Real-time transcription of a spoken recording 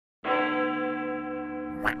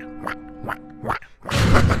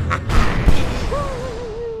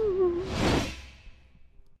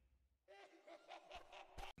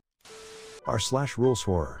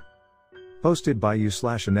r/ruleshorror. Posted by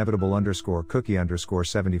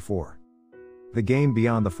you/inevitable_cookie_74. The game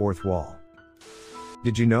Beyond the Fourth Wall.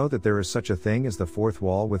 Did you know that there is such a thing as the fourth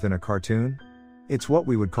wall within a cartoon? It's what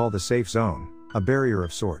we would call the safe zone, a barrier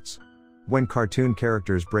of sorts. When cartoon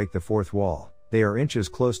characters break the fourth wall, they are inches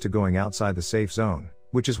close to going outside the safe zone,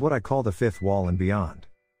 which is what I call the fifth wall and beyond.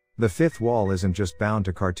 The fifth wall isn't just bound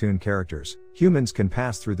to cartoon characters, humans can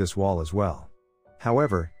pass through this wall as well.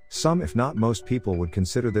 However, some if not most people would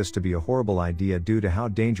consider this to be a horrible idea due to how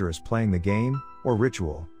dangerous playing the game, or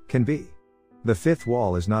ritual, can be. The fifth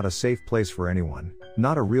wall is not a safe place for anyone,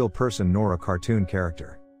 not a real person nor a cartoon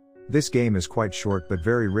character. This game is quite short but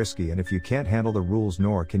very risky, and if you can't handle the rules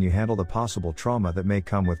nor can you handle the possible trauma that may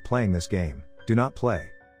come with playing this game, do not play.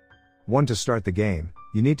 1. To start the game,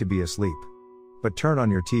 you need to be asleep. But turn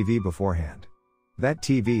on your TV beforehand. That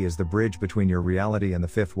TV is the bridge between your reality and the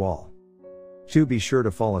fifth wall. 2. Be sure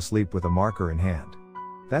to fall asleep with a marker in hand.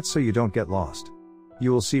 That's so you don't get lost.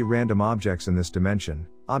 You will see random objects in this dimension,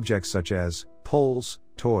 objects such as poles,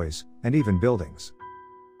 toys, and even buildings.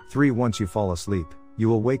 3. Once you fall asleep, you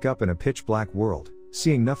will wake up in a pitch black world,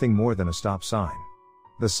 seeing nothing more than a stop sign.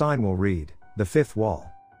 The sign will read, "The Fifth Wall."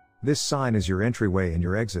 This sign is your entryway and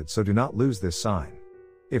your exit, so do not lose this sign.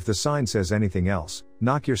 If the sign says anything else,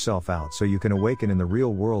 knock yourself out so you can awaken in the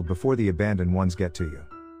real world before the abandoned ones get to you.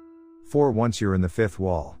 4. Once you're in the fifth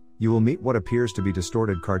wall, you will meet what appears to be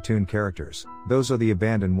distorted cartoon characters. Those are the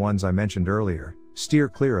abandoned ones I mentioned earlier. Steer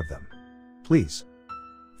clear of them, please.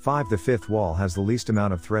 5. The fifth wall has the least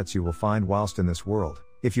amount of threats you will find whilst in this world.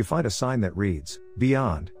 If you find a sign that reads,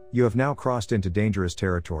 "Beyond," you have now crossed into dangerous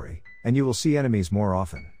territory, and you will see enemies more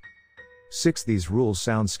often. 6. These rules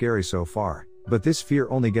sound scary so far, but this fear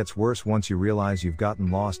only gets worse once you realize you've gotten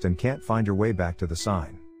lost and can't find your way back to the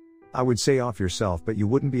sign. I would say off yourself, but you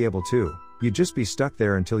wouldn't be able to. You'd just be stuck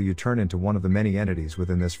there until you turn into one of the many entities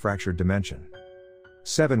within this fractured dimension.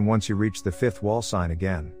 7. Once you reach the fifth wall sign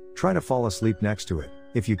again, try to fall asleep next to it.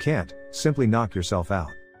 If you can't, simply knock yourself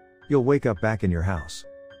out. You'll wake up back in your house.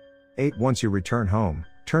 8. Once you return home,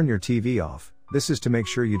 turn your TV off. This is to make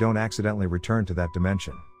sure you don't accidentally return to that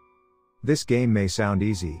dimension. This game may sound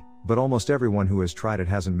easy, but almost everyone who has tried it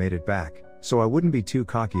hasn't made it back, so I wouldn't be too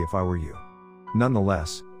cocky if I were you.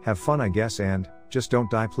 Nonetheless, have fun I guess, and just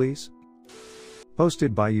don't die please.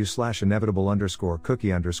 Posted by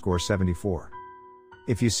you/inevitable_cookie_74.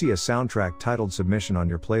 If you see a soundtrack titled "Submission" on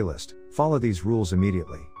your playlist, follow these rules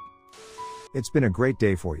immediately. It's been a great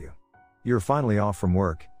day for you. You're finally off from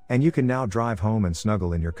work, and you can now drive home and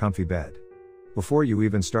snuggle in your comfy bed. Before you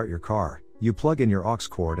even start your car, you plug in your aux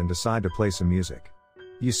cord and decide to play some music.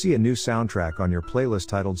 You see a new soundtrack on your playlist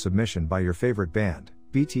titled "Submission" by your favorite band,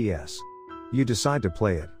 BTS. You decide to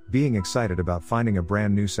play it, being excited about finding a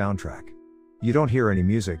brand new soundtrack. You don't hear any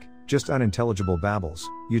music, just unintelligible babbles.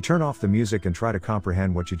 You turn off the music and try to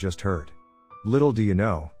comprehend what you just heard. Little do you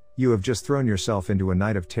know, you have just thrown yourself into a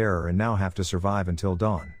night of terror and now have to survive until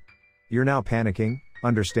dawn. You're now panicking,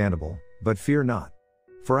 understandable, but fear not.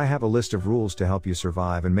 For I have a list of rules to help you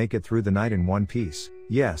survive and make it through the night in one piece.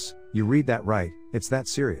 Yes, you read that right, it's that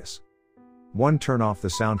serious. 1. Turn off the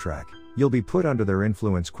soundtrack. You'll be put under their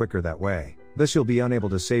influence quicker that way, thus you'll be unable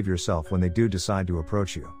to save yourself when they do decide to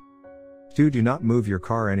approach you. 2. Do not move your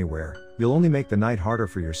car anywhere. You'll only make the night harder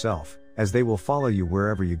for yourself, as they will follow you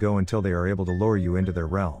wherever you go until they are able to lure you into their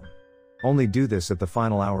realm. Only do this at the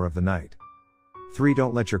final hour of the night. 3.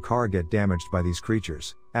 Don't let your car get damaged by these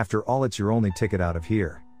creatures. After all, it's your only ticket out of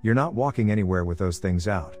here. You're not walking anywhere with those things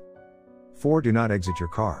out. 4. Do not exit your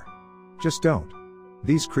car. Just don't.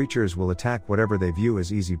 These creatures will attack whatever they view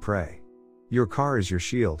as easy prey. Your car is your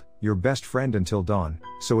shield, your best friend until dawn,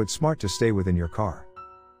 so it's smart to stay within your car.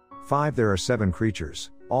 5. There are 7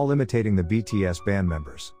 creatures, all imitating the BTS band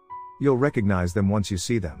members. You'll recognize them once you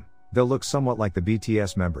see them. They'll look somewhat like the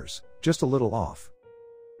BTS members, just a little off.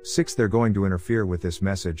 6. They're going to interfere with this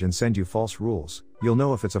message and send you false rules. You'll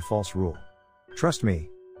know if it's a false rule. Trust me.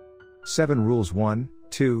 7. Rules 1,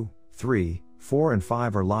 2, 3, 4 and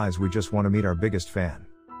 5 are lies. We just want to meet our biggest fan.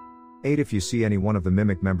 8. If you see any one of the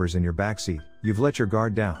mimic members in your backseat, you've let your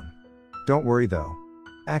guard down. Don't worry though.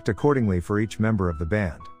 Act accordingly for each member of the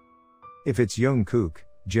band. If it's Jungkook,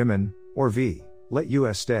 Jimin, or V, let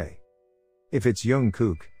US stay. If it's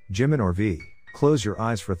Jungkook, Jimin or V, close your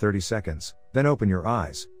eyes for 30 seconds, then open your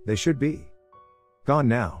eyes. They should be gone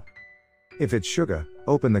now. If it's Suga,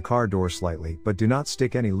 open the car door slightly but do not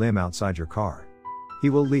stick any limb outside your car. He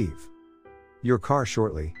will leave your car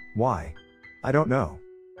shortly. Why? I don't know.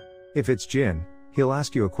 If it's Jin, He'll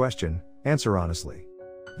ask you a question, answer honestly.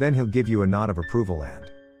 Then he'll give you a nod of approval and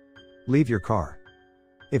leave your car.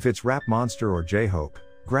 If it's Rap Monster or J-Hope,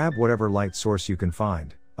 grab whatever light source you can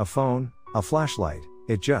find, a phone, a flashlight,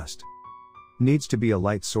 it just needs to be a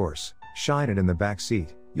light source, shine it in the back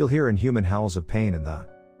seat, you'll hear inhuman howls of pain and the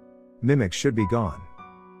mimics should be gone.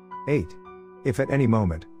 8. If at any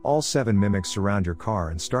moment, all 7 mimics surround your car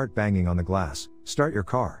and start banging on the glass, start your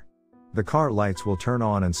car. The car lights will turn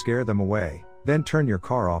on and scare them away, then turn your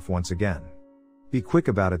car off once again. Be quick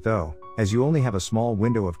about it though, as you only have a small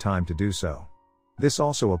window of time to do so. This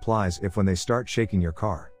also applies if when they start shaking your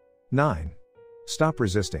car. 9. Stop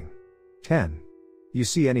resisting. 10. You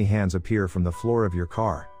see any hands appear from the floor of your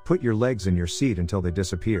car, put your legs in your seat until they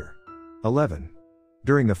disappear. 11.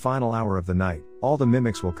 During the final hour of the night, all the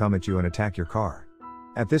mimics will come at you and attack your car.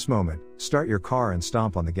 At this moment, start your car and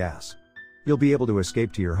stomp on the gas. You'll be able to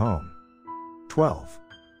escape to your home. 12.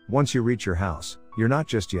 Once you reach your house, you're not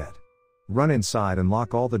just yet. Run inside and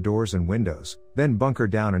lock all the doors and windows, then bunker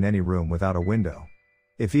down in any room without a window.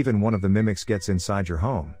 If even one of the mimics gets inside your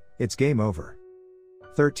home, it's game over.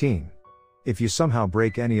 13. If you somehow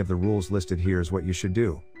break any of the rules listed, here's what you should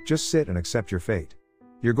do: just sit and accept your fate.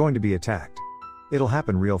 You're going to be attacked. It'll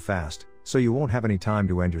happen real fast, so you won't have any time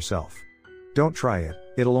to end yourself. Don't try it,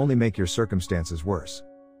 it'll only make your circumstances worse.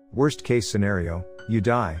 Worst case scenario, you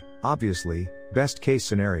die, obviously. Best case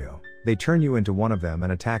scenario, they turn you into one of them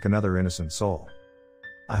and attack another innocent soul.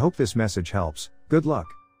 I hope this message helps. Good luck.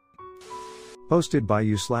 Posted by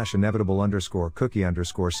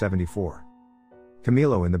you/inevitable_cookie_74.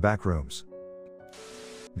 Camilo in the Backrooms.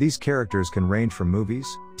 These characters can range from movies,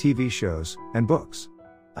 TV shows, and books.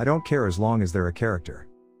 I don't care as long as they're a character.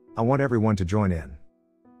 I want everyone to join in.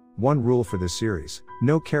 One rule for this series: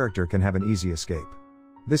 no character can have an easy escape.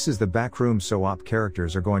 This is the Backrooms, so op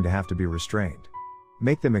characters are going to have to be restrained.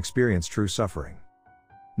 Make them experience true suffering.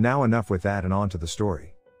 Now enough with that and on to the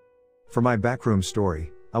story. For my Backrooms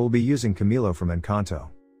story, I will be using Camilo from Encanto.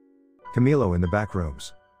 Camilo in the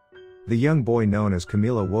Backrooms. The young boy known as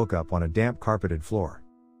Camilo woke up on a damp carpeted floor.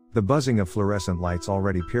 The buzzing of fluorescent lights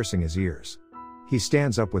already piercing his ears. He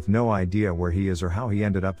stands up with no idea where he is or how he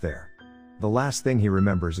ended up there. The last thing he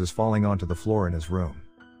remembers is falling onto the floor in his room.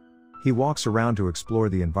 He walks around to explore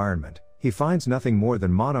the environment. He finds nothing more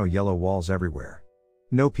than mono yellow walls everywhere.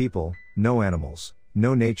 No people, no animals,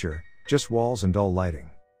 no nature, just walls and dull lighting.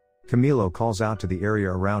 Camilo calls out to the area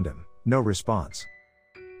around him, no response.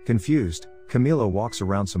 Confused, Camilo walks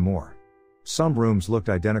around some more. Some rooms looked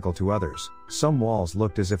identical to others, some walls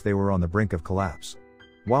looked as if they were on the brink of collapse.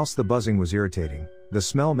 Whilst the buzzing was irritating, the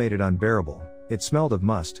smell made it unbearable. It smelled of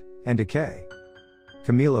must and decay.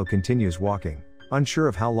 Camilo continues walking, unsure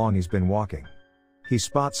of how long he's been walking. He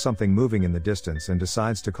spots something moving in the distance and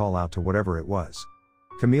decides to call out to whatever it was.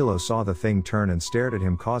 Camilo saw the thing turn and stared at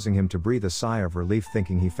him, causing him to breathe a sigh of relief,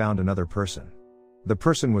 thinking he found another person. The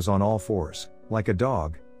person was on all fours, like a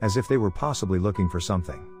dog, as if they were possibly looking for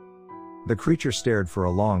something. The creature stared for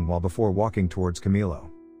a long while before walking towards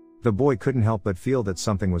Camilo. The boy couldn't help but feel that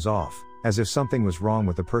something was off, as if something was wrong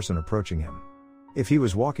with the person approaching him. If he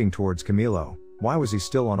was walking towards Camilo, why was he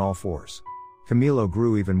still on all fours? Camilo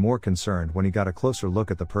grew even more concerned when he got a closer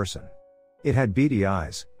look at the person. It had beady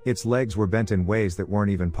eyes, its legs were bent in ways that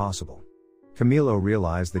weren't even possible. Camilo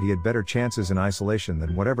realized that he had better chances in isolation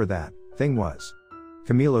than whatever that thing was.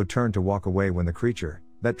 Camilo turned to walk away when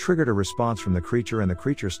that triggered a response from the creature, and the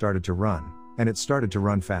creature started to run, and it started to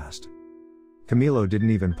run fast. Camilo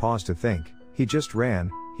didn't even pause to think, he just ran.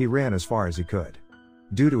 He ran as far as he could.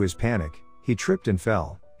 Due to his panic, he tripped and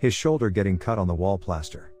fell, his shoulder getting cut on the wall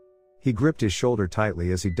plaster. He gripped his shoulder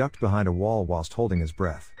tightly as he ducked behind a wall whilst holding his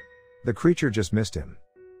breath. The creature just missed him.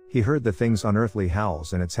 He heard the thing's unearthly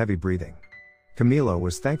howls and its heavy breathing. Camilo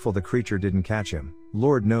was thankful the creature didn't catch him.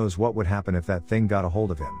 Lord knows what would happen if that thing got a hold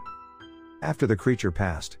of him. After the creature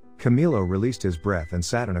passed, Camilo released his breath and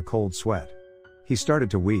sat in a cold sweat. He started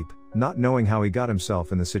to weep, not knowing how he got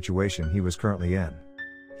himself in the situation he was currently in.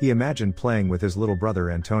 He imagined playing with his little brother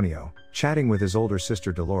Antonio, chatting with his older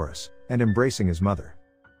sister Dolores, and embracing his mother.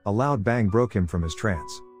 A loud bang broke him from his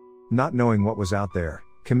trance. Not knowing what was out there,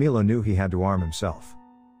 Camilo knew he had to arm himself.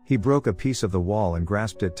 He broke a piece of the wall and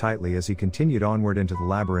grasped it tightly as he continued onward into the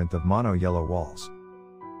labyrinth of mono yellow walls.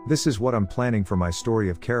 This is what I'm planning for my story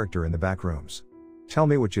of character in the Backrooms. Tell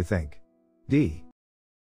me what you think. D.